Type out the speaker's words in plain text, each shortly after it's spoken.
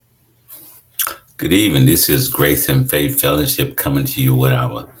Good evening. This is Grace and Faith Fellowship coming to you with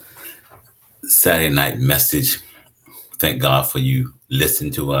our Saturday night message. Thank God for you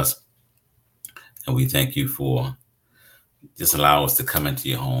listening to us, and we thank you for just allow us to come into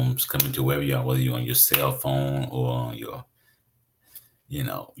your homes, come into wherever you are, whether you're on your cell phone or on your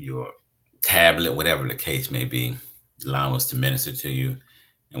tablet, whatever the case may be. Allow us to minister to you,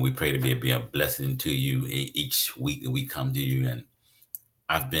 and we pray to be a blessing to you each week that we come to you. And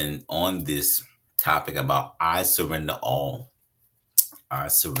I've been on this topic about I surrender all. I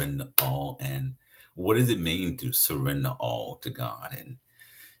surrender all. And what does it mean to surrender all to God? And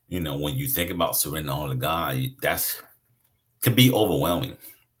when you think about surrender all to God, that's can be overwhelming.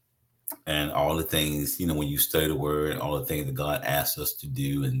 And all the things, when you study the word, all the things that God asks us to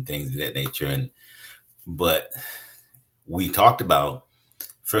do and things of that nature. But we talked about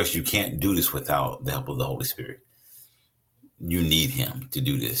first, you can't do this without the help of the Holy Spirit. You need him to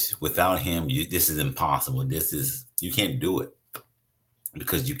do this. Without him, this is impossible. You can't do it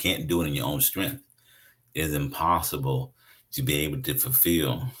because you can't do it in your own strength. It is impossible to be able to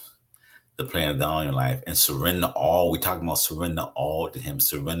fulfill the plan of God in your life and surrender all. We're talking about surrender all to him,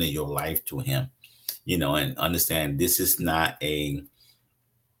 surrender your life to him, and understand this is not a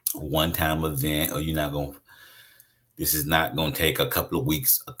one-time event, or this is not going to take a couple of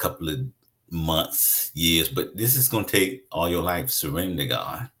weeks, a couple of months, years, but this is going to take all your life. Surrender to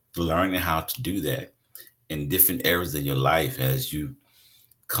God, learning how to do that in different areas of your life as you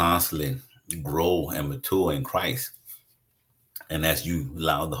constantly grow and mature in Christ. And as you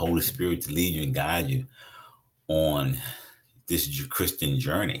allow the Holy Spirit to lead you and guide you on this Christian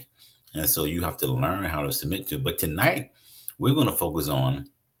journey. And so you have to learn how to submit to it. But tonight, we're going to focus on,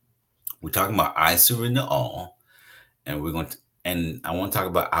 we're talking about I surrender all. And I want to talk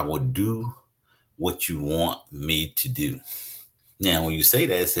about I will do what you want me to do. Now, when you say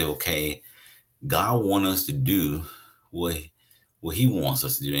that, say, okay, God wants us to do what he wants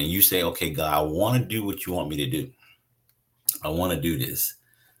us to do. And you say, okay, God, I want to do what you want me to do. I want to do this,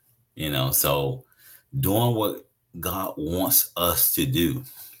 so doing what God wants us to do.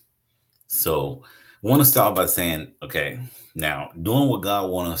 So I want to start by saying, okay, now doing what God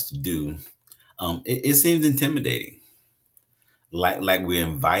wants us to do, it seems intimidating. Like we're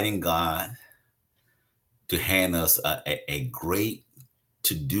inviting God to hand us a great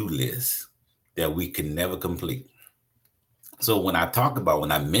to-do list that we can never complete. So when I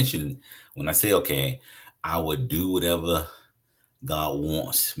say, okay, I would do whatever God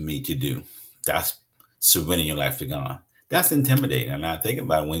wants me to do, that's surrendering your life to God. That's intimidating. And I think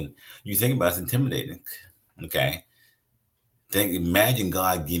about when you think about it's intimidating. Okay. Imagine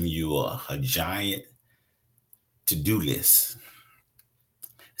God giving you a giant to-do list.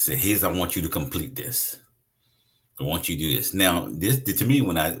 Say, I want you to complete this. I want you to do this. Now, this to me,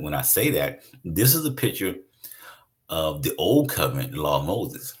 when I say that, this is a picture of the old covenant law of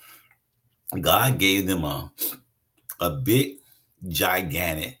Moses. God gave them a big,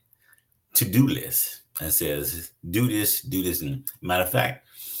 gigantic to-do list and says, do this, do this. And matter of fact,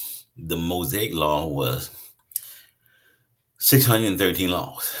 the Mosaic law was 613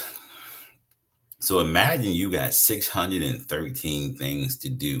 laws. So imagine you got 613 things to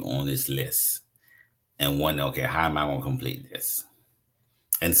do on this list. And wonder, okay, how am I going to complete this?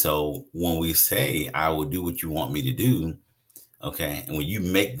 And so when we say, I will do what you want me to do, okay, and when you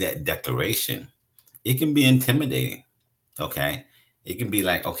make that declaration, it can be intimidating, okay? It can be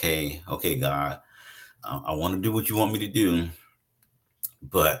like, okay, God, I want to do what you want me to do.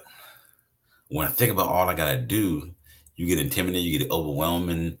 But when I think about all I got to do, you get intimidated, you get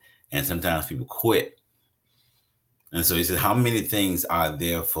overwhelming, and sometimes people quit. And so he said, how many things are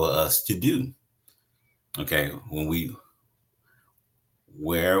there for us to do? Okay, where we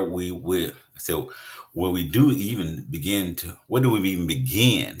do even begin to, where do we even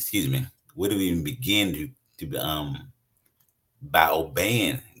begin? Excuse me. Where do we even begin to by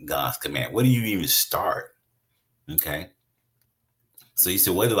obeying God's command? Where do you even start? Okay. So you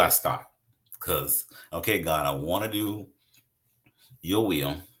said, where do I start? Because, okay, God, I want to do your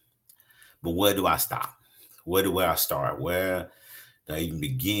will, but where do I stop? Where do I start? Where do I even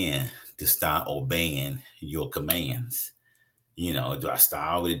begin to start obeying your commands? Do I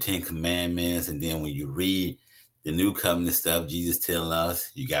start with the 10 commandments? And then when you read the new covenant stuff, Jesus telling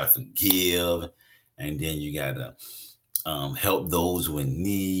us you got to forgive. And then you got to help those who in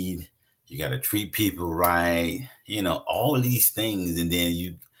need. You got to treat people right. All these things. And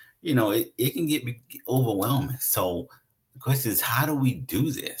then it can get overwhelming. So the question is, how do we do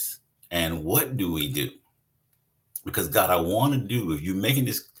this? And what do we do? Because God, I want to do, if you're making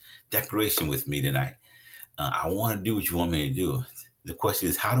this declaration with me tonight, I want to do what you want me to do. The question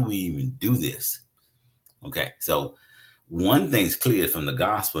is, how do we even do this? Okay, so one thing's clear from the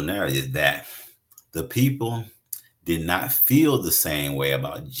gospel narrative that the people did not feel the same way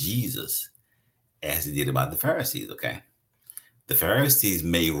about Jesus as they did about the Pharisees. Okay, the Pharisees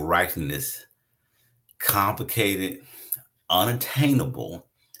made righteousness complicated, unattainable,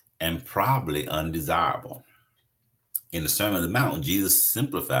 and probably undesirable. In the Sermon on the Mount, Jesus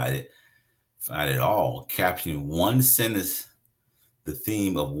simplified it, find it all, capturing one sentence the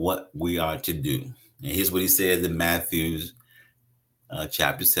theme of what we are to do. And here's what he says in Matthew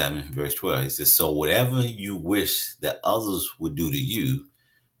chapter 7, verse 12. He says, so whatever you wish that others would do to you,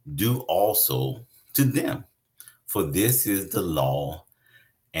 do also to them. For this is the law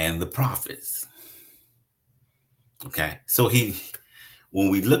and the prophets. Okay. So when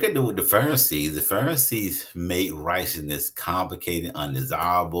we look at the Pharisees made righteousness complicated,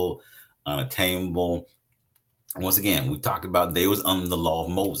 undesirable, unattainable. Once again, we talked about they was under the law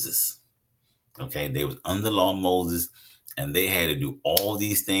of Moses. Okay, they was under the law of Moses, and they had to do all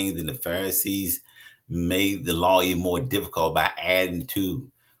these things, and the Pharisees made the law even more difficult by adding to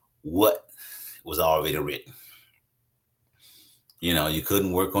what was already written. You know, you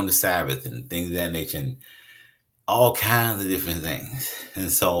couldn't work on the Sabbath and things of that nature, and all kinds of different things. And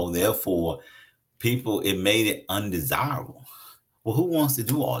so, therefore, it made it undesirable. Well, who wants to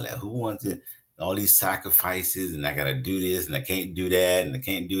do all that? Who wants to all these sacrifices, and I got to do this, and I can't do that, and I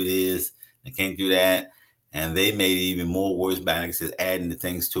can't do this, and I can't do that. And they made it even more worse by, like I said, adding the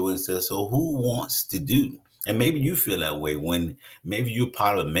things to it. So who wants to do? And maybe you feel that way when maybe you're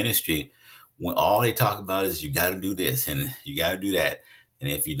part of a ministry when all they talk about is you got to do this and you got to do that. And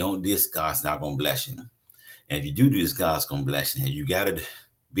if you don't do this, God's not going to bless you. And if you do this, God's going to bless you. And you got to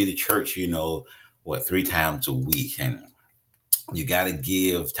be the church, 3 times a week. And you got to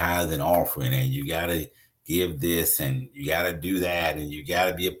give tithe and offering, and you got to give this, and you got to do that, and you got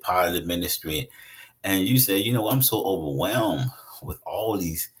to be a part of the ministry. And you say, I'm so overwhelmed with all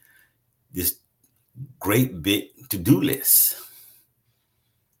this great big to-do list,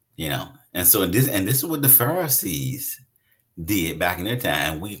 And so this is what the Pharisees did back in their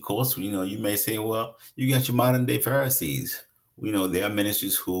time. We, of course, you may say, well, you got your modern day Pharisees. There are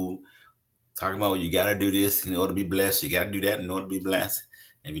ministers who talking about, you got to do this in order to be blessed. You got to do that in order to be blessed.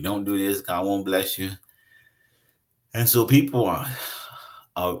 If you don't do this, God won't bless you. And so people are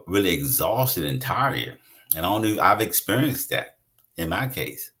really exhausted and tired. And I've experienced that in my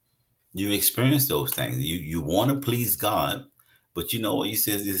case. You've experienced those things. You want to please God, but what he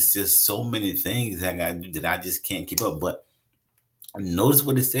says, it's just so many things that I just can't keep up. But notice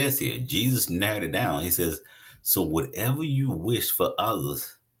what it says here. Jesus narrowed it down. He says, so whatever you wish for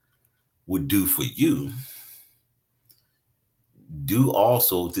others would do for you, do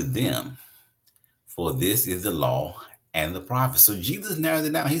also to them. For this is the law and the prophets. So Jesus narrows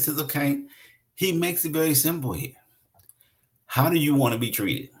it down. He says, okay, he makes it very simple here. How do you want to be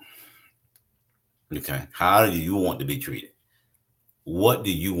treated? Okay. How do you want to be treated? What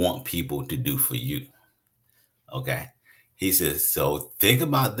do you want people to do for you? Okay. He says, so think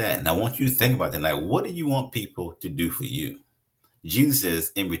about that. And I want you to think about that. Like, what do you want people to do for you? Jesus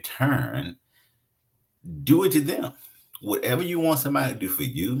says, in return, do it to them. Whatever you want somebody to do for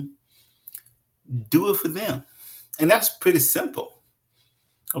you, do it for them. And that's pretty simple.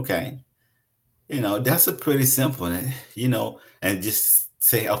 Okay. That's a pretty simple, and just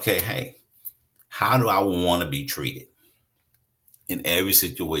say, okay, hey, how do I want to be treated in every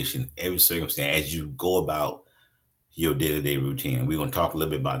situation, every circumstance, as you go about your day-to-day routine? We're going to talk a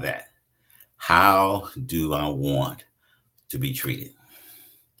little bit about that. How do I want to be treated?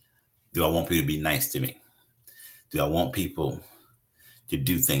 Do I want people to be nice to me? Do I want people to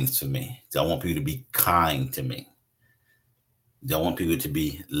do things for me? Do I want people to be kind to me? Do I want people to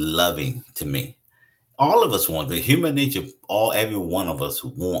be loving to me? All of us want the human nature. Every one of us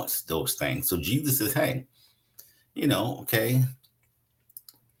wants those things. So Jesus says, hey, okay,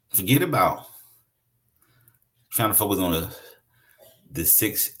 forget about trying to focus on the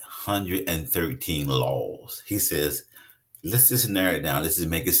 613 laws. He says, let's just narrow it down. Let's just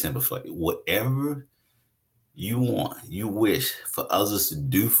make it simple for you. Whatever you want, you wish for others to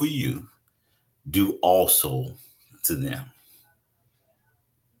do for you, do also to them.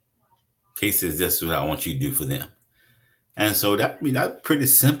 He says, that's what I want you to do for them. And so that pretty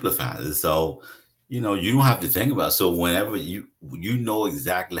simplifies it. So, you don't have to think about it. So whenever you know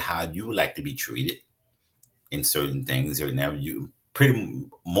exactly how you would like to be treated in certain things, or whenever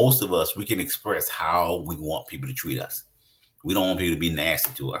most of us, we can express how we want people to treat us. We don't want people to be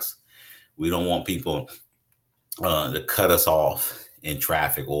nasty to us. We don't want people to cut us off in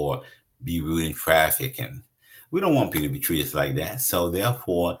traffic or be rude in traffic. And we don't want people to be treated like that. So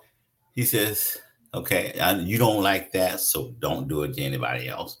therefore, he says, Okay. You don't like that, so don't do it to anybody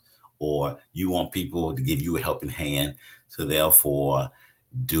else. Or you want people to give you a helping hand, so therefore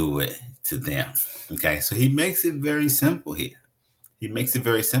do it to them. Okay. So he makes it very simple here. He makes it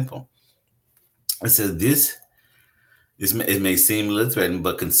very simple. It says it may seem a little threatening,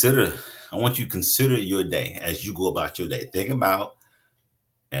 but I want you to consider your day as you go about your day. Think about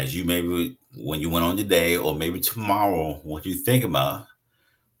as you maybe when you went on your day, or maybe tomorrow, what you think about,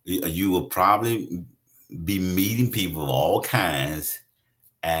 you will probably be meeting people of all kinds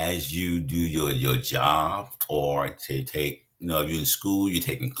as you do your job, or to take, if you're in school, you're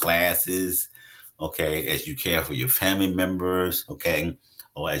taking classes, okay, as you care for your family members, okay,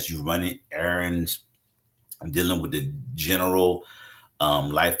 or as you running errands, dealing with the general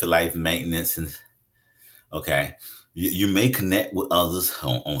life to life maintenance, and okay, you may connect with others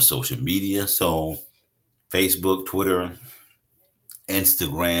on social media, so Facebook, Twitter,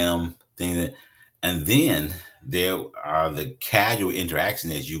 Instagram, things, and then there are the casual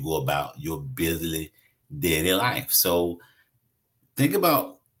interaction as you go about your busy daily life. So think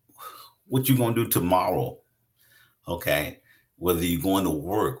about what you're gonna do tomorrow, okay? Whether you're going to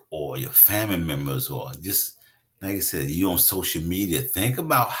work or your family members, or just like I said, you on social media. Think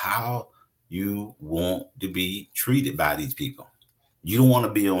about how you want to be treated by these people. You don't want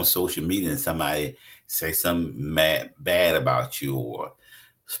to be on social media and somebody say something bad about you, or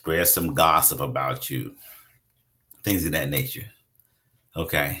spread some gossip about you, things of that nature.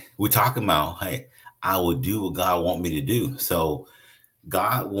 Okay. We're talking about, hey, I will do what God want me to do. So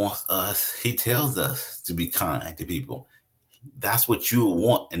God wants us, he tells us to be kind to people. That's what you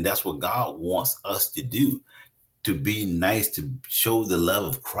want, and that's what God wants us to do, to be nice, to show the love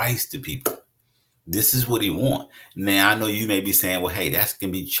of Christ to people. This is what he wants. Now I know you may be saying, well, hey, that's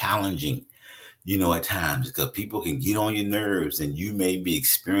gonna be challenging, at times, because people can get on your nerves, and you may be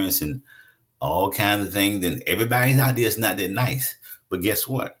experiencing all kinds of things, and everybody's idea is not that nice. But guess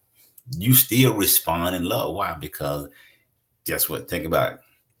what? You still respond in love. Why? Because guess what? Think about it.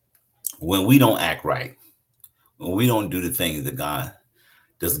 When we don't act right, when we don't do the things that God,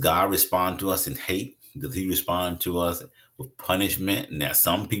 does God respond to us in hate? Does he respond to us with punishment? Now,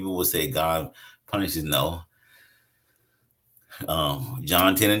 some people will say God punishes. No.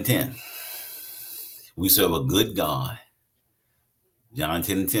 John 10 and 10. We serve a good God. John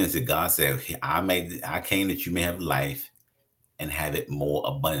 10 and 10 said, God said, I came that you may have life and have it more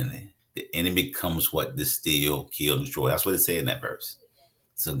abundantly. The enemy comes what? To steal, kill, destroy. That's what it said in that verse.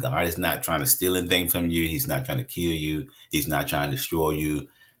 So God is not trying to steal anything from you. He's not trying to kill you. He's not trying to destroy you,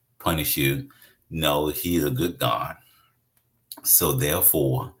 punish you. No, he is a good God. So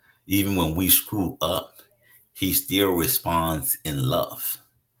therefore, even when we screw up, he still responds in love.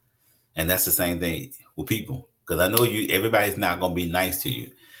 And that's the same thing with people. Because I know everybody's not going to be nice to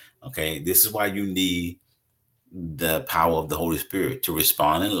you. Okay. This is why you need the power of the Holy Spirit to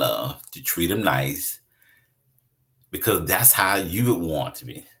respond in love, to treat them nice, because that's how you would want to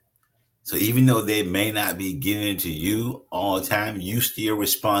be. So even though they may not be giving it to you all the time, you still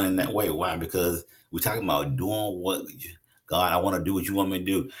respond in that way. Why? Because we're talking about doing what God, I want to do what you want me to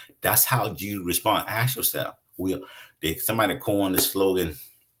do. That's how you respond. Ask yourself. Somebody coined the slogan,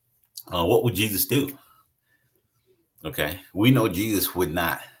 what would Jesus do? Okay. We know Jesus would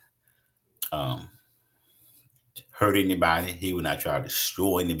not um, hurt anybody. He would not try to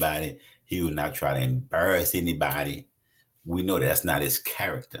destroy anybody. He would not try to embarrass anybody. We know that's not his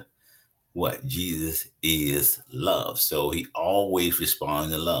character. What? Jesus is love. So he always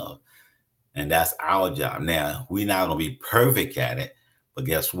responds in love. And that's our job. Now, we're not going to be perfect at it, but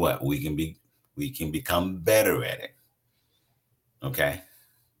guess what? We can become better at it. Okay.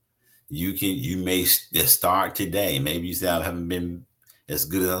 You may just start today. Maybe you say I haven't been as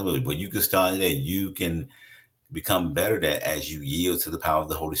good as others, but you can start today. You can become better at that as you yield to the power of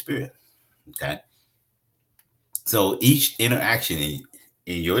the Holy Spirit. Okay. So each interaction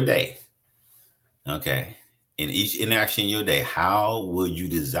in your day, okay, in each interaction in your day, how will you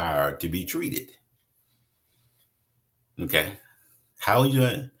desire to be treated? Okay. How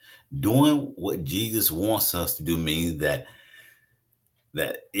you doing what Jesus wants us to do means that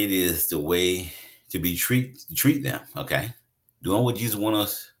it is the way to be treat them. Okay. Doing what Jesus wants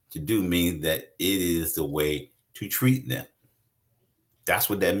us to do means that it is the way to treat them. That's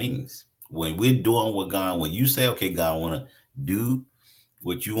what that means. When we're doing what God, when you say, okay, God, I want to do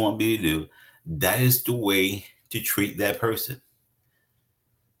what you want me to do, that is the way to treat that person.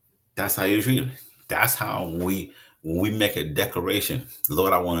 That's how you treat them. That's how when we make a declaration,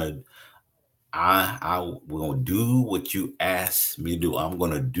 Lord, I will do what you ask me to do. I'm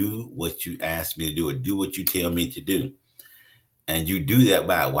going to do what you ask me to do, or do what you tell me to do. And you do that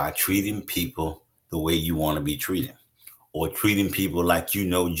by treating people the way you want to be treated, or treating people like you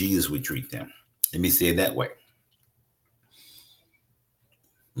know Jesus would treat them. Let me say it that way.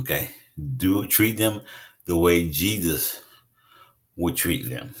 Okay. Treat them the way Jesus would treat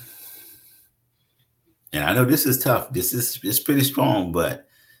them. And I know this is tough. It's pretty strong, but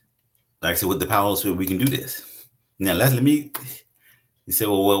like I said, with the power of the Spirit, we can do this. Now let me. You say,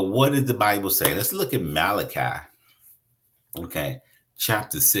 well, what did the Bible say? Let's look at Malachi. Okay,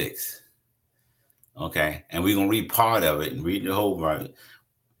 chapter 6. Okay, and we're gonna read part of it and read the whole part.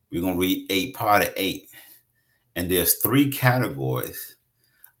 We're gonna read part of 8, and there's 3 categories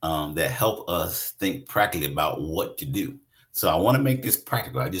that help us think practically about what to do. So I want to make this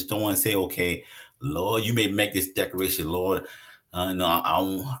practical. I just don't want to say, okay, Lord, you may make this declaration, Lord. No,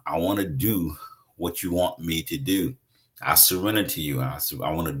 I want to do what you want me to do. I surrender to you. I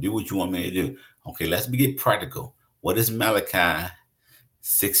want to do what you want me to do. Okay, let's get practical. What does Malachi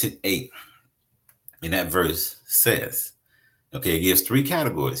 6 and 8 in that verse says? Okay, it gives 3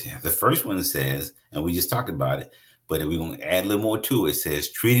 categories here. The first one says, and we just talked about it, but we're going to add a little more to it. It says,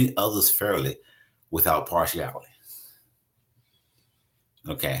 treating others fairly without partiality.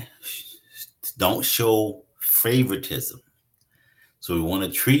 Okay, don't show favoritism. So we want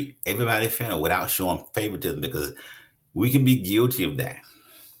to treat everybody fairly without showing favoritism, because we can be guilty of that.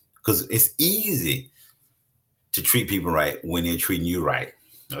 Because it's easy to treat people right when they're treating you right.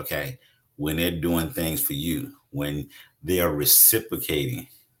 Okay, when they're doing things for you, when they are reciprocating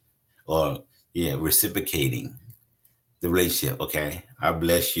reciprocating the relationship. Okay, I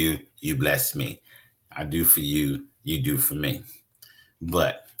bless you, you bless me. I do for you, you do for me.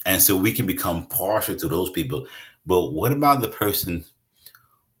 And so we can become partial to those people. But what about the person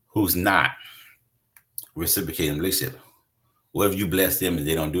who's not reciprocating the relationship? What if you bless them and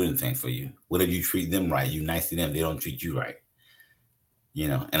they don't do anything for you? What if you treat them right? You nice to them, they don't treat you right?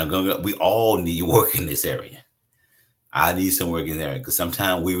 And we all need work in this area. I need some work in there, because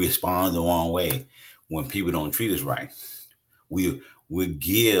sometimes we respond the wrong way when people don't treat us right. We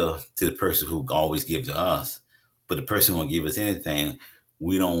give to the person who always gives to us, but the person who won't give us anything,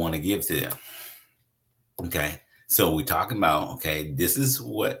 we don't want to give to them. Okay, so we're talking about, okay, this is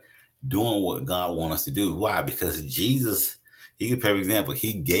doing what God wants us to do. Why? Because Jesus, He's a perfect example.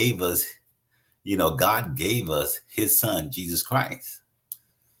 He gave us, God gave us His Son, Jesus Christ,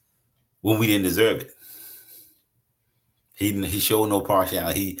 when we didn't deserve it. He showed no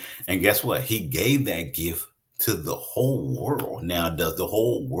partiality. And guess what? He gave that gift to the whole world. Now, does the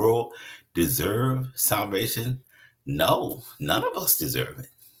whole world deserve salvation? No, none of us deserve it.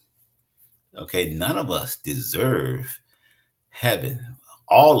 Okay, none of us deserve heaven.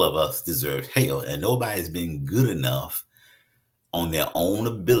 All of us deserve hell, and nobody's been good enough on their own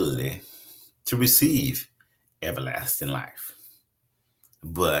ability to receive everlasting life.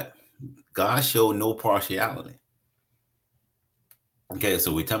 But God showed no partiality. Okay,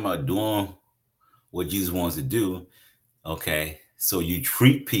 so we're talking about doing what Jesus wants to do. Okay, so you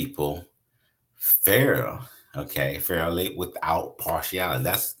treat people fairly without partiality.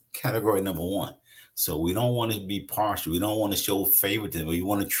 That's category number 1. So we don't want to be partial. We don't want to show favoritism. We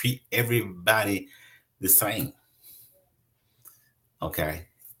want to treat everybody the same. Okay,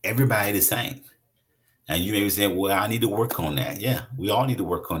 everybody the same. And you may be saying, well, I need to work on that. Yeah, we all need to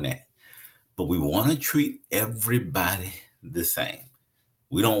work on that. But we want to treat everybody the same.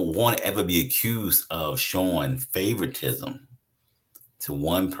 We don't want to ever be accused of showing favoritism to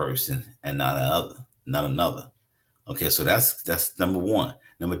one person and not another. Okay, so that's number 1.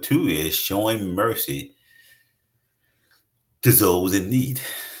 Number 2 is showing mercy to those in need.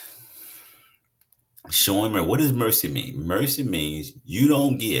 Showing mercy. What does mercy mean? Mercy means you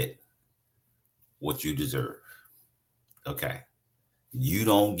don't get what you deserve. Okay, you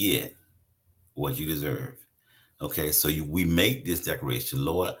don't get what you deserve. Okay, so we make this declaration,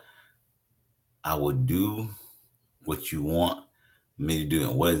 Lord, I will do what you want me to do.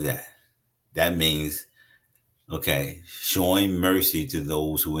 And what is that? That means, okay, showing mercy to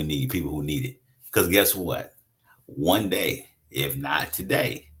those who need, people who need it. Because guess what? One day, if not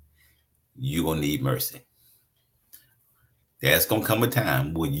today, you're going to need mercy. There's going to come a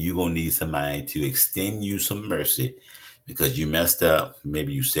time when you're going to need somebody to extend you some mercy because you messed up.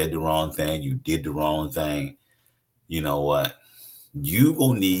 Maybe you said the wrong thing. You did the wrong thing. You know what? You're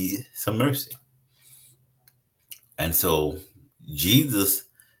going to need some mercy. And so Jesus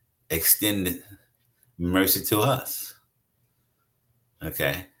extended mercy to us.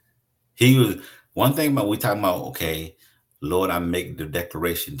 Okay. He was one thing about we talking about, okay, Lord, I make the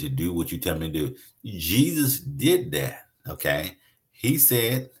declaration to do what you tell me to do. Jesus did that. Okay. He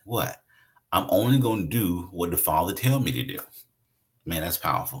said, what? I'm only going to do what the Father tell me to do. Man, that's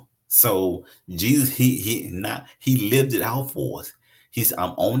powerful. So Jesus, he lived it out for us. He said,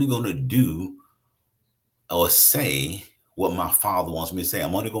 I'm only going to do or say what my father wants me to say.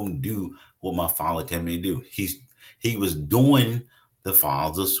 I'm only going to do what my father tell me to do. He was doing the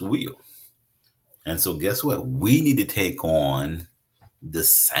father's will. And so guess what? We need to take on the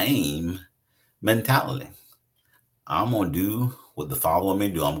same mentality. I'm going to do what the father wants me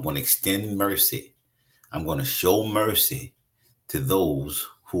to do. I'm going to extend mercy. I'm going to show mercy to those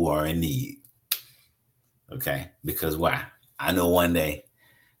who are in need. Okay? Because why? I know one day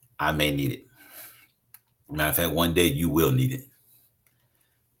I may need it. Matter of fact, one day you will need it.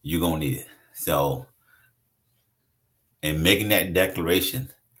 You're going to need it. So, in making that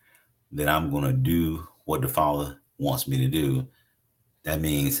declaration that I'm going to do what the Father wants me to do, that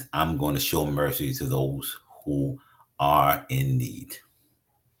means I'm going to show mercy to those who are in need.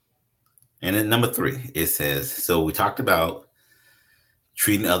 And then number 3, it says, so we talked about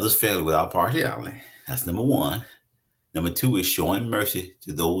treating others fairly without partiality. That's number 1. Number 2 is showing mercy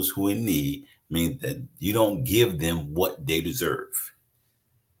to those who are in need, means that you don't give them what they deserve.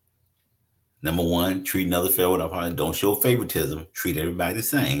 Number 1, treat another fairly without partiality. Don't show favoritism. Treat everybody the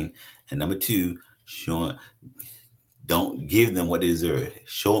same. And number 2, don't give them what they deserve.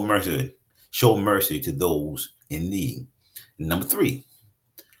 Show mercy to those in need. And number 3,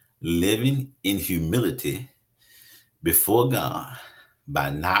 living in humility before God by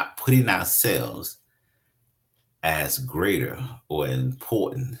not putting ourselves as greater or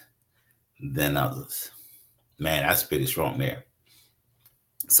important than others. Man, that's pretty strong there.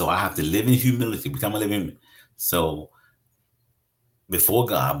 So I have to live in humility, become a living. So before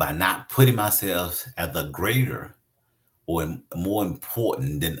God by not putting myself as a greater or more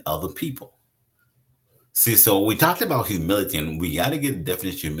important than other people. See, so we talked about humility, and we got to get a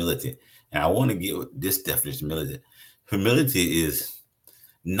definition of humility. And I want to give this definition of humility. Humility is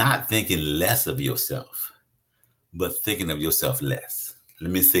not thinking less of yourself, but thinking of yourself less.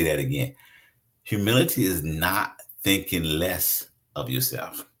 Let me say that again. Humility is not thinking less of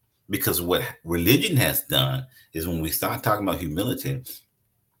yourself. Because what religion has done is when we start talking about humility,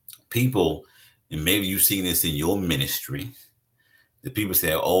 people, and maybe you've seen this in your ministry, the people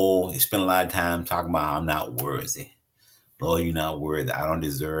say, oh, you spend a lot of time talking about I'm not worthy. Lord, you're not worthy. I don't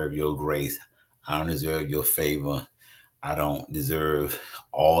deserve your grace. I don't deserve your favor. I don't deserve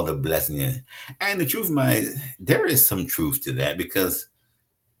all the blessings. And the truth, there is some truth to that, because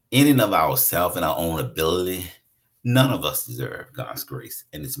in and of ourselves and our own ability, none of us deserve God's grace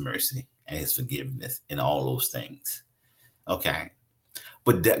and his mercy and his forgiveness and all those things. Okay.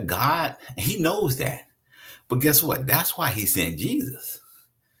 But that God, he knows that. But guess what? That's why he sent Jesus.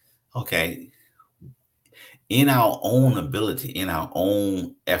 Okay. In our own ability, in our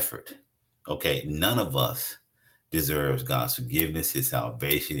own effort. Okay. None of us deserves God's forgiveness, his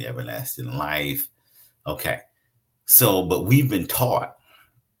salvation, everlasting life. Okay. So, but we've been taught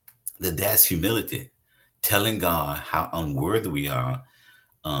that that's humility, telling God how unworthy we are,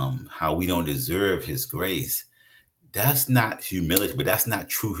 how we don't deserve his grace. That's not humility, but that's not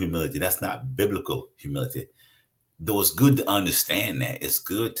true humility. That's not biblical humility. Though it's good to understand that. It's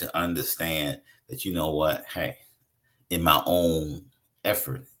good to understand that, you know what, hey, in my own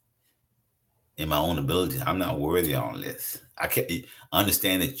effort, in my own ability, I'm not worthy on this. I can't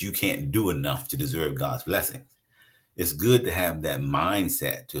understand that you can't do enough to deserve God's blessings. It's good to have that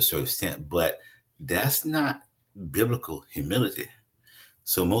mindset to a certain extent, but that's not biblical humility.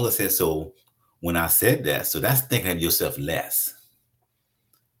 So Moses said, so when I said that, so that's thinking of yourself less.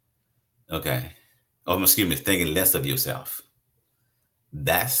 Okay. Oh, excuse me, thinking less of yourself.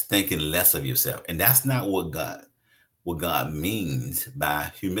 That's thinking less of yourself. And that's not what God means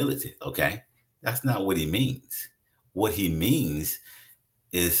by humility. Okay. That's not what he means. What he means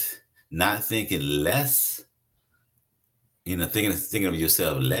is not thinking less, thinking of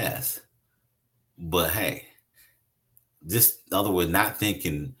yourself less. But hey, just in other words, not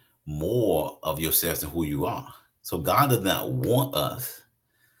thinking more of yourself than who you are. So God does not want us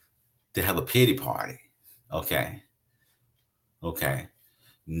to have a pity party. Okay. Okay.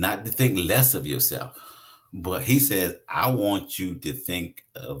 Not to think less of yourself. But he says, I want you to think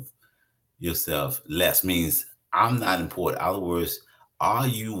of yourself less, means I'm not important. In other words, are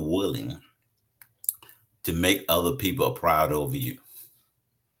you willing to make other people proud over you?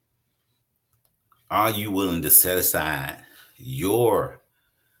 Are you willing to set aside your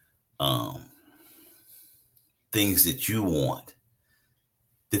things that you want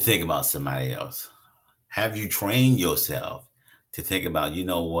to think about somebody else? Have you trained yourself to think about, you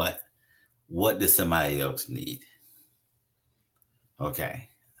know what does somebody else need? Okay.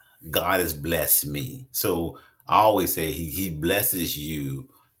 God has blessed me. So I always say he blesses you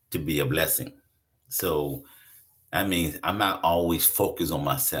to be a blessing. So that means I'm not always focused on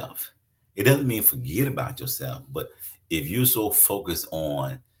myself. It doesn't mean forget about yourself, but if you're so focused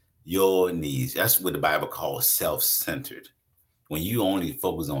on your needs, that's what the Bible calls self-centered. When you only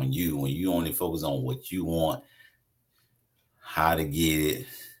focus on you, when you only focus on what you want, how to get it,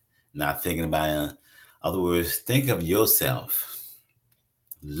 not thinking about it. In other words, think of yourself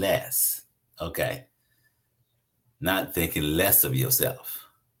less. Okay. Not thinking less of yourself.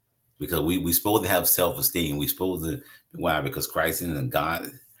 Because we supposed to have self-esteem. We supposed to, why? Because Christ and God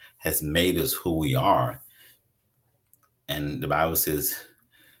has made us who we are. And the Bible says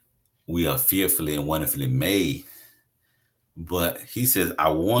we are fearfully and wonderfully made. But he says, I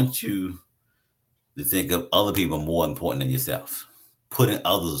want you to think of other people more important than yourself, putting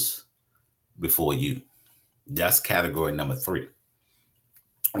others before you. That's category number 3.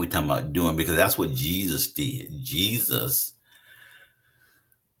 We're talking about doing, because that's what Jesus did. Jesus,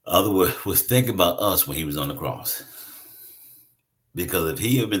 other words, was thinking about us when he was on the cross. Because if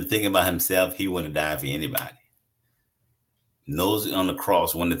he had been thinking about himself, he wouldn't have died for anybody. Those on the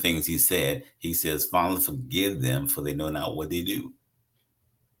cross, one of the things he says, Father, forgive them, for they know not what they do.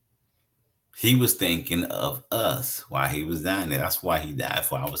 He was thinking of us while he was dying there. That's why he died,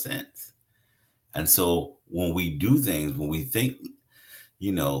 for our sins. And so when we do things, when we think,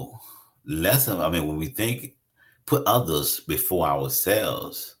 less of, when we think, put others before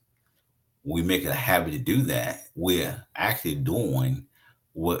ourselves, we make it a habit to do that. We're actually doing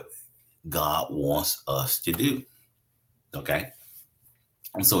what God wants us to do. Okay.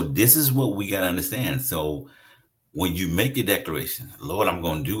 And so this is what we got to understand. So when you make a declaration, Lord, I'm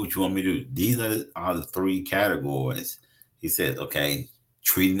going to do what you want me to do. These are the 3 categories. He says, okay,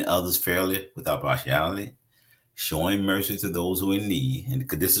 treating others fairly without partiality, showing mercy to those who are in need. And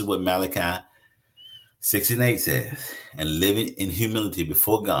because this is what Malachi 6:8 says, and living in humility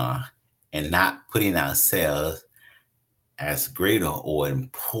before God and not putting ourselves as greater or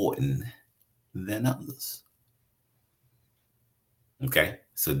important than others. Okay,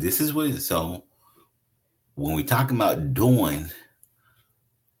 so this is what it is. So when we talk about doing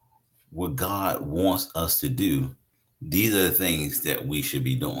what God wants us to do, these are the things that we should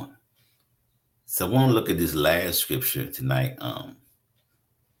be doing. So I want to look at this last scripture tonight.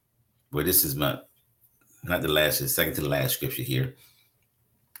 Where this is not the last, the second to the last scripture here.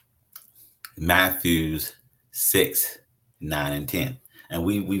 Matthew 6:9-10. And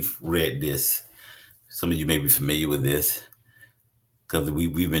we've read this. Some of you may be familiar with this because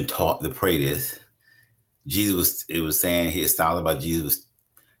we've been taught to pray this. It was saying here, style about Jesus.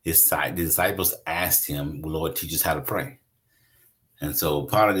 The disciples asked him, Lord, teach us how to pray. And so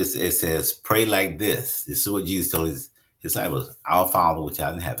part of this, it says, pray like this. This is what Jesus told his disciples. Our Father, which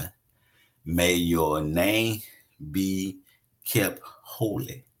art in heaven, may your name be kept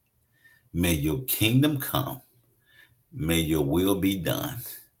holy. May your kingdom come. May your will be done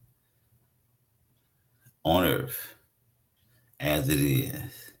on earth as it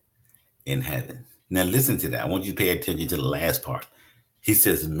is in heaven. Now listen to that. I want you to pay attention to the last part. He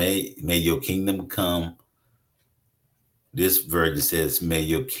says, may your kingdom come. This version says, may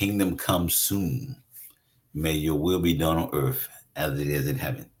your kingdom come soon. May your will be done on earth as it is in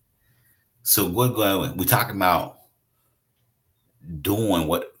heaven. So we're talking about doing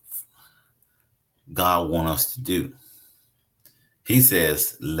what God wants us to do. He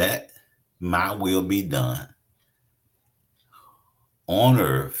says, let my will be done on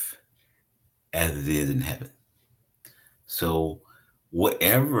earth as it is in heaven. So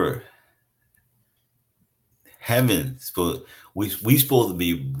whatever heaven, we supposed to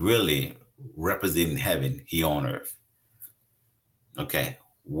be really representing heaven here on earth. Okay.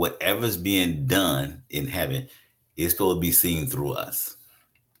 Whatever's being done in heaven is supposed to be seen through us.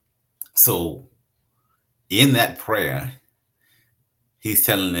 So in that prayer, he's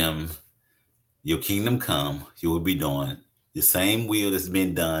telling them, your kingdom come, you will be doing the same will that's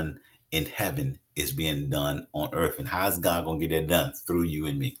been done in heaven is being done on earth. And how's God going to get that done? Through you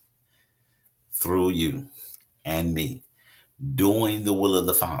and me. Through you and me. Doing the will of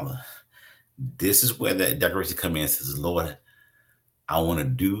the Father. This is where that declaration comes in and says, Lord, I want to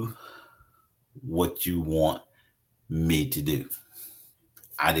do what you want me to do.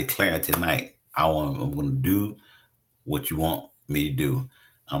 I declare tonight, I'm going to do what you want me to do.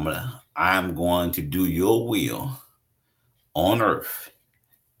 I'm going to do your will on earth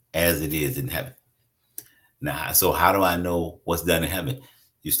as it is in heaven. Now, so how do I know what's done in heaven?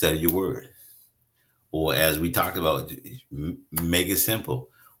 You study your word. Or as we talked about, make it simple.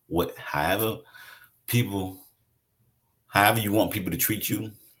 However you want people to treat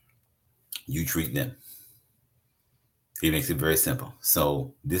you, you treat them. He makes it very simple.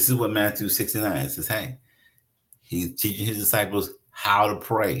 So this is what Matthew 69 says. Hey, he's teaching his disciples how to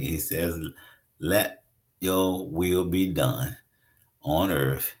pray. He says, let your will be done on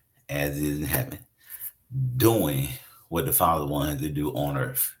earth as it is in heaven, doing what the Father wanted to do on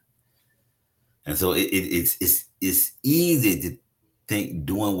earth. And so it's easy to think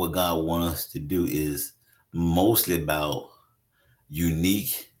doing what God wants us to do is mostly about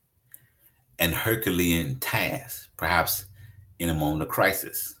unique and Herculean tasks, perhaps in a moment of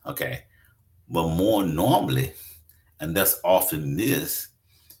crisis. Okay. But more normally, and that's often this,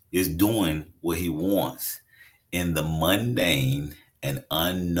 is doing what he wants in the mundane and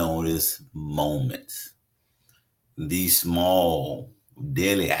unnoticed moments. These small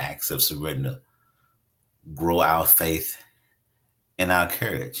daily acts of surrender grow our faith and our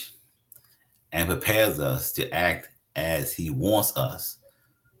courage and prepares us to act as he wants us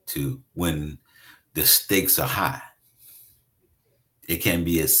to when the stakes are high. It can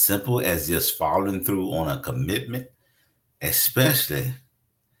be as simple as just following through on a commitment, especially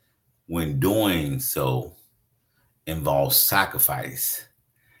when doing so involves sacrifice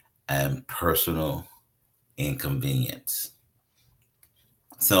and personal inconvenience.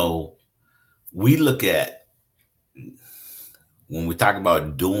 So we look at when we talk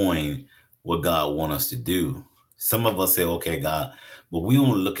about doing what God wants us to do, some of us say, okay, God, but we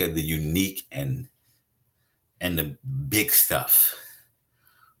don't look at the unique and the big stuff.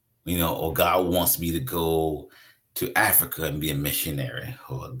 Or God wants me to go to Africa and be a missionary,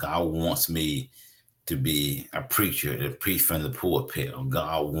 or God wants me to be a preacher, to preach from the pulpit, or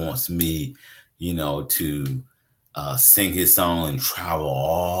God wants me, to sing his song and travel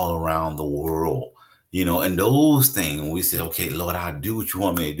all around the world. And those things, we say, okay, Lord, I'll do what you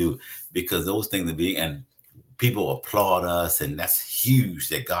want me to do, because those things are big and people applaud us, and that's huge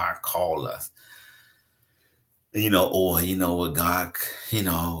that God called us. Or what God,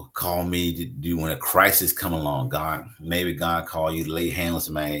 call me to do when a crisis come along. Maybe God call you to lay hands on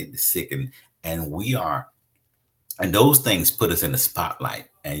somebody sick, and we are, and those things put us in the spotlight,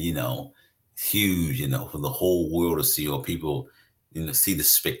 and huge, for the whole world to see, or people, see the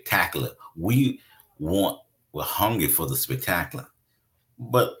spectacular. We're hungry for the spectacular,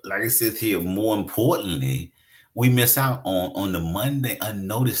 but like I said here, more importantly, we miss out on the Monday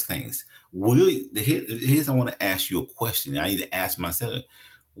unnoticed things. Here's I want to ask you a question. I need to ask myself: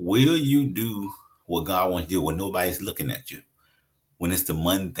 will you do what God wants you to do when nobody's looking at you? When it's the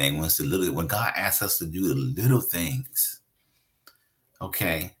mundane, when it's the little, when God asks us to do the little things.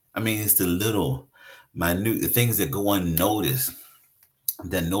 Okay, I mean it's the little, minute, the things that go unnoticed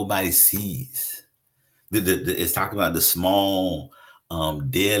that nobody sees. It's talking about the small,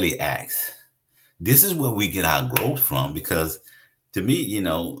 daily acts. This is where we get our growth from, because to me,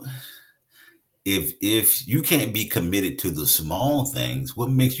 if you can't be committed to the small things,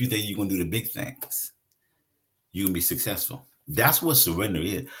 what makes you think you're gonna do the big things? You can be successful. That's what surrender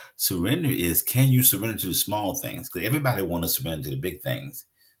is. Surrender is, can you surrender to the small things? Because everybody want to surrender to the big things.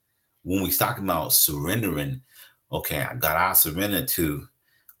 When we talk about surrendering, okay, I surrender to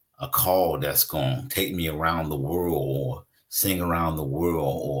a call that's going to take me around the world, or sing around the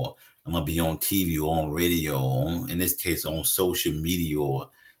world, or I'm going to be on TV or on radio, or in this case, on social media, or,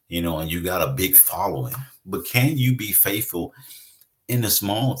 and you got a big following. But can you be faithful in the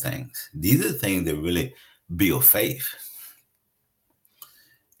small things? These are the things that really build faith.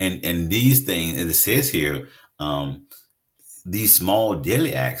 And these things, as it says here, these small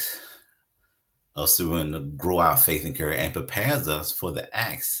daily acts of surrender grow our faith and courage and prepares us for the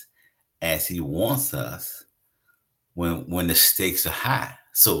acts as he wants us when the stakes are high.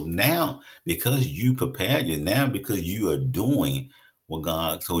 So now, because you prepared you, now because you are doing what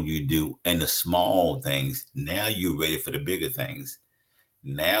God told you to do and the small things, now you're ready for the bigger things.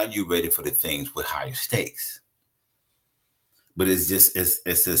 Now you're ready for the things with higher stakes. But it's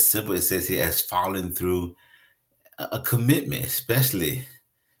as simple. It says here, as following through a commitment, especially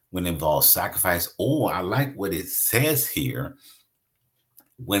when it involves sacrifice. Or I like what it says here,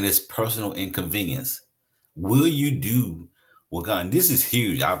 when it's personal inconvenience. Will you do what God, and this is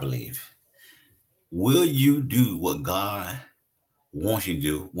huge, I believe. Will you do what God wants you to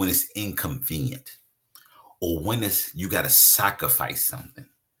do when it's inconvenient, or when it's you got to sacrifice something?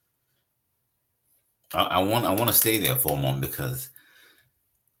 I want to stay there for a moment, because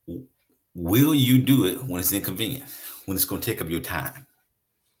will you do it when it's inconvenient, when it's going to take up your time,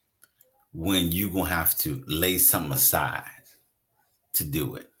 when you're going to have to lay something aside to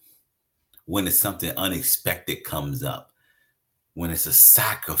do it, when it's something unexpected comes up, when it's a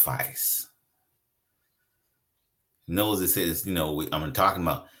sacrifice? Knows it says, I'm talking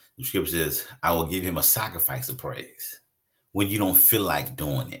about, the scripture says, I will give him a sacrifice of praise. when you don't feel like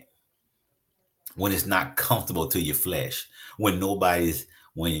doing it, when it's not comfortable to your flesh, when nobody's,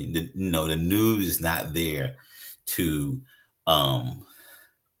 when the news is not there to um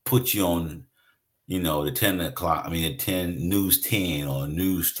put you on, the 10 o'clock, I mean the 10 news 10 or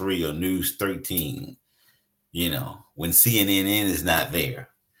news 3 or news 13, when CNN is not there,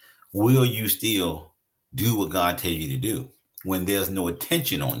 will you still do what God tells you to do when there's no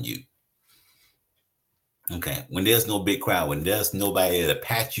attention on you? Okay, when there's no big crowd, when there's nobody to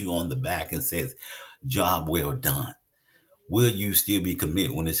pat you on the back and says, "Job well done," will you still be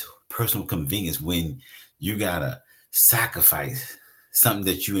committed when it's personal convenience? When you gotta sacrifice something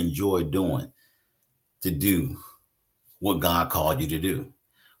that you enjoy doing to do what God called you to do?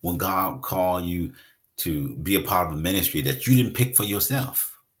 When God called you to be a part of a ministry that you didn't pick for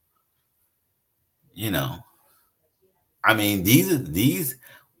yourself, you know. I mean, this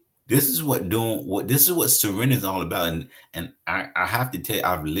is what doing what this is what surrender is all about. And I have to tell you,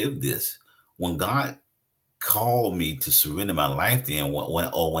 I've lived this. When God called me to surrender my life to him,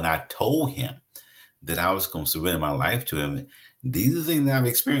 when I told him that I was going to surrender my life to him, these are things that I've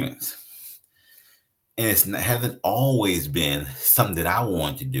experienced. And hasn't always been something that I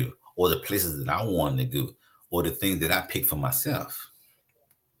wanted to do, or the places that I wanted to go, or the things that I picked for myself.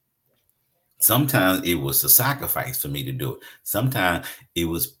 Sometimes it was a sacrifice for me to do it. Sometimes it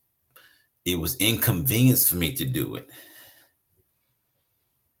was inconvenience for me to do it.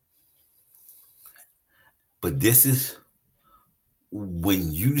 But this is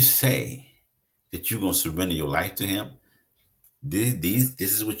when you say that you're going to surrender your life to him, this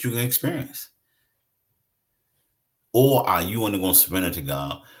is what you're going to experience. Or are you only going to surrender to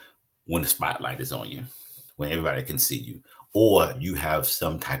God when the spotlight is on you, when everybody can see you, or you have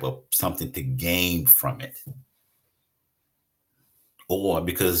some type of something to gain from it? Or,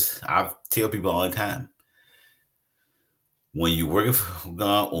 because I tell people all the time, when you work for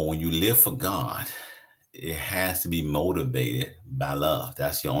God or when you live for God, it has to be motivated by love.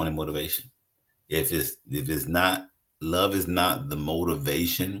 That's your only motivation. If it's not, love is not the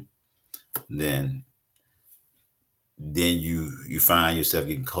motivation, then you find yourself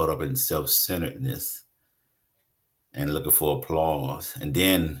getting caught up in self-centeredness and looking for applause. And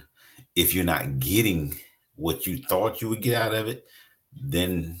then if you're not getting what you thought you would get out of it,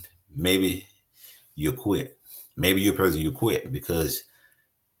 then maybe you quit. Maybe you're a person you quit because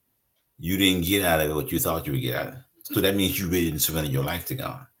you didn't get out of it what you thought you would get out of it. So that means you really didn't surrender your life to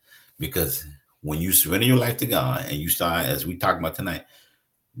God. Because when you surrender your life to God and you start, as we talked about tonight,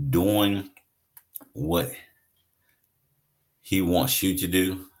 doing what he wants you to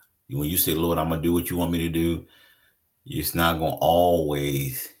do, when you say, "Lord, I'm going to do what you want me to do," you're not going to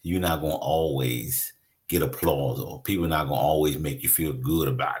always get applause, or people are not going to always make you feel good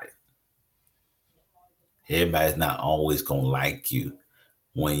about it. Everybody's not always going to like you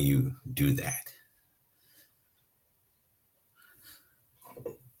when you do that.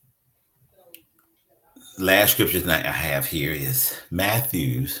 Last scripture tonight I have here is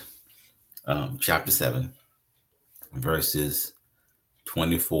Matthew's chapter 7, verses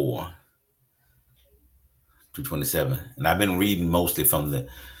 24 to 27. And I've been reading mostly from the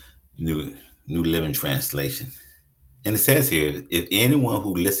New Living Translation. And it says here, "If anyone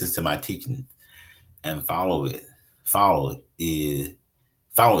who listens to my teaching and follow it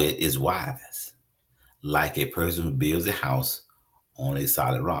is wise, like a person who builds a house on a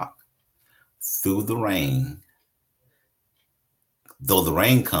solid rock. Through the rain, though the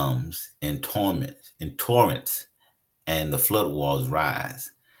rain comes in torrents, and the flood walls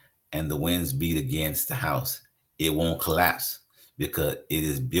rise, and the winds beat against the house, it won't collapse because it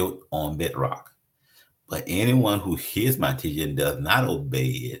is built on bedrock. But anyone who hears my teaching and does not obey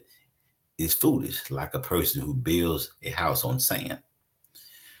it is foolish, like a person who builds a house on sand.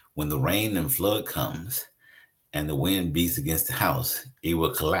 When the rain and flood comes and the wind beats against the house, it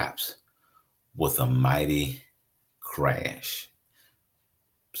will collapse with a mighty crash."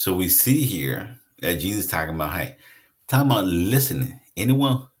 So we see here that Jesus talking about listening.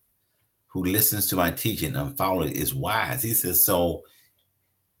 Anyone who listens to my teaching and follow it is wise. He says, so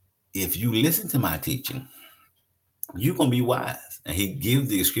if you listen to my teaching, you're going to be wise. And he gives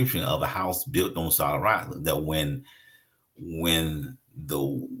the description of a house built on solid rock, that when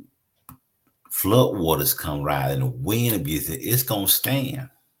the flood waters come rise and the wind abuse it, it's going to stand.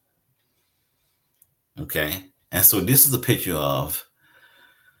 Okay. And so this is a picture of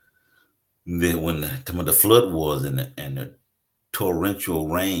when the flood was and the torrential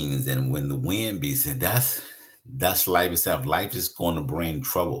rains, and when the wind beats, and that's life itself. Life is going to bring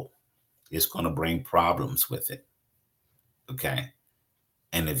trouble. It's going to bring problems with it. Okay.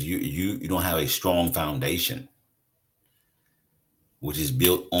 And if you don't have a strong foundation, which is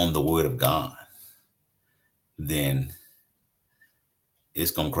built on the word of God, then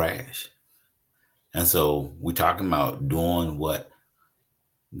it's going to crash. And so we're talking about doing what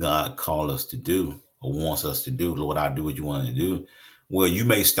God called us to do or wants us to do. Lord, I'll do what you want to do. Well, you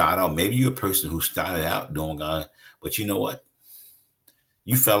may start out, maybe you're a person who started out doing God, but you know what?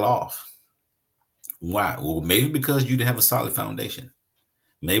 You fell off. Why? Well, maybe because you didn't have a solid foundation.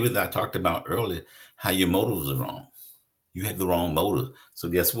 Maybe that I talked about earlier, how your motives are wrong. You had the wrong motive. So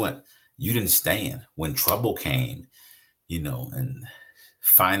guess what? You didn't stand when trouble came, and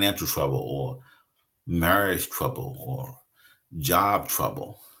financial trouble or marriage trouble or job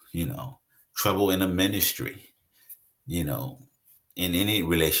trouble, trouble in a ministry, you know, in any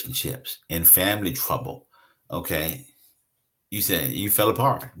relationships, in family trouble. Okay. You said you fell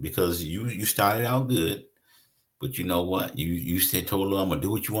apart because you started out good, but you know what? You said, told Lord, I'm gonna do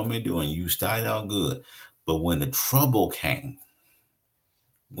what you want me to do, and you started out good. But when the trouble came,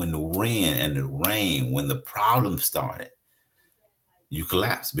 when the wind and the rain, when the problem started, you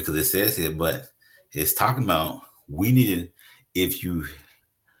collapsed because it says here, but it's talking about we needed, if you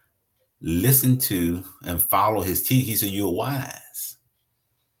listen to and follow his teaching, he said you're wise.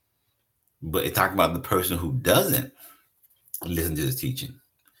 But it's talking about the person who doesn't listen to his teaching.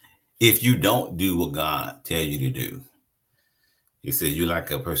 If you don't do what God tells you to do, he said you're like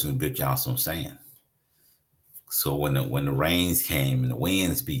a person who built your house on sand. So when the rains came and the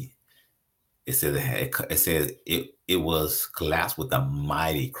winds beat, it said it was collapsed with a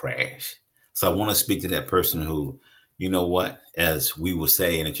mighty crash. So I want to speak to that person who, you know what, as we will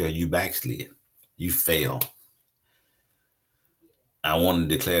say in the church, you backslid, you fail. I want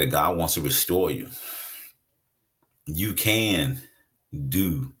to declare that God wants to restore you. You can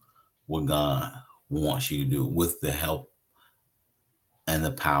do what God wants you to do with the help and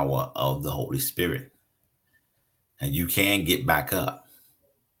the power of the Holy Spirit. And you can get back up.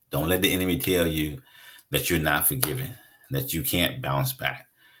 Don't let the enemy tell you that you're not forgiven, that you can't bounce back.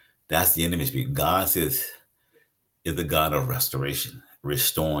 That's the enemy speak. God says is the God of restoration,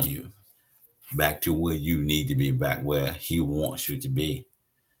 restoring you back to where you need to be, back where he wants you to be.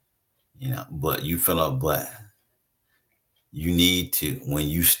 But you fell up, but you need to, when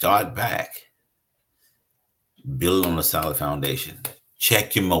you start back, build on a solid foundation.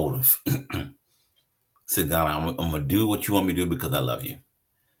 Check your motive. Say, God, I'm going to do what you want me to do because I love you.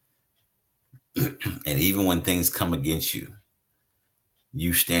 And even when things come against you,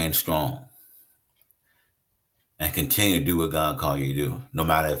 you stand strong and continue to do what God called you to do. No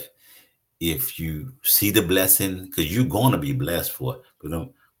matter if you see the blessing, because you're going to be blessed for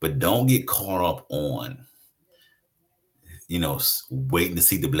it. But don't get caught up on, waiting to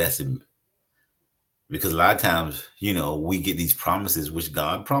see the blessing. Because a lot of times, we get these promises, which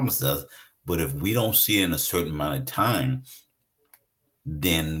God promised us. But if we don't see it in a certain amount of time,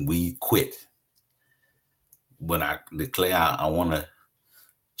 then we quit. But I declare, I want to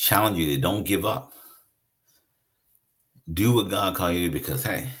challenge you to don't give up. Do what God called you to do, because,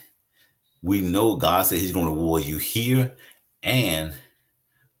 hey, we know God said he's going to reward you here and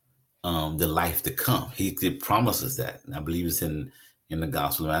the life to come. He did promise us that. And I believe it's in the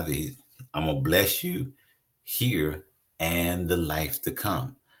gospel. I'm going to bless you here and the life to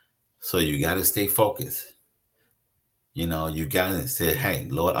come. So you got to stay focused. You got to say, hey,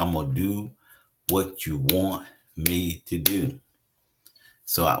 Lord, I'm going to do what you want me to do.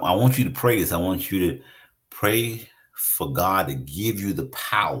 So I want you to pray this. I want you to pray for God to give you the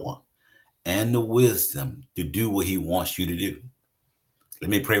power and the wisdom to do what he wants you to do. Let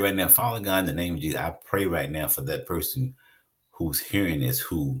me pray right now. Father God, in the name of Jesus, I pray right now for that person who's hearing this,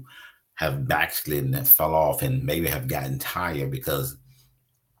 who have backslidden and fell off and maybe have gotten tired because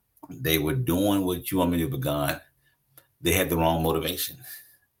they were doing what you want me to do, but God, they had the wrong motivation.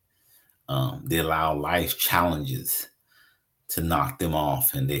 They allow life's challenges to knock them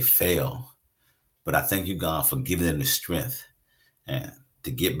off and they fail. But I thank you, God, for giving them the strength and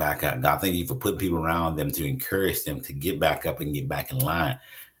to get back up. God, thank you for putting people around them to encourage them to get back up and get back in line.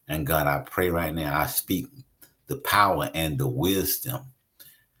 And God, I pray right now, I speak the power and the wisdom,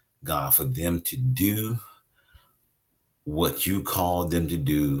 God, for them to do what you called them to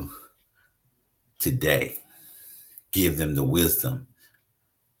do today. Give them the wisdom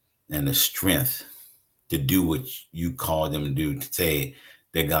and the strength to do what you called them to do, to say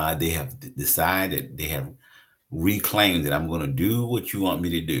that, God, they have decided, they have reclaimed that I'm going to do what you want me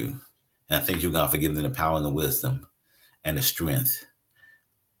to do. And I thank you, God, for giving them the power and the wisdom and the strength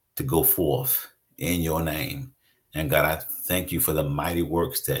to go forth in your name. And God, I thank you for the mighty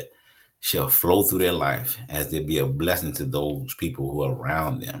works that shall flow through their life as they be a blessing to those people who are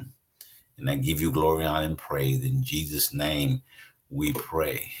around them. And I give you glory, honor, and praise in Jesus' name. we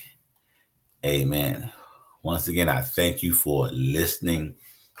pray. Amen. Once again, I thank you for listening.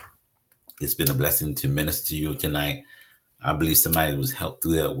 It's been a blessing to minister to you tonight. I believe somebody was helped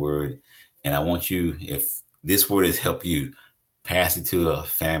through that word. And I want you, if this word has helped you, pass it to a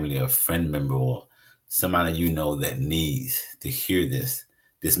family, a friend member, or somebody you know that needs to hear this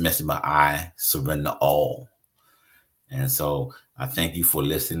message about I surrender all. And so I thank you for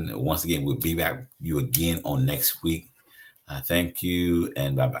listening. Once again, we'll be back with you again on next week. I thank you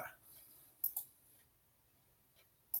and bye-bye.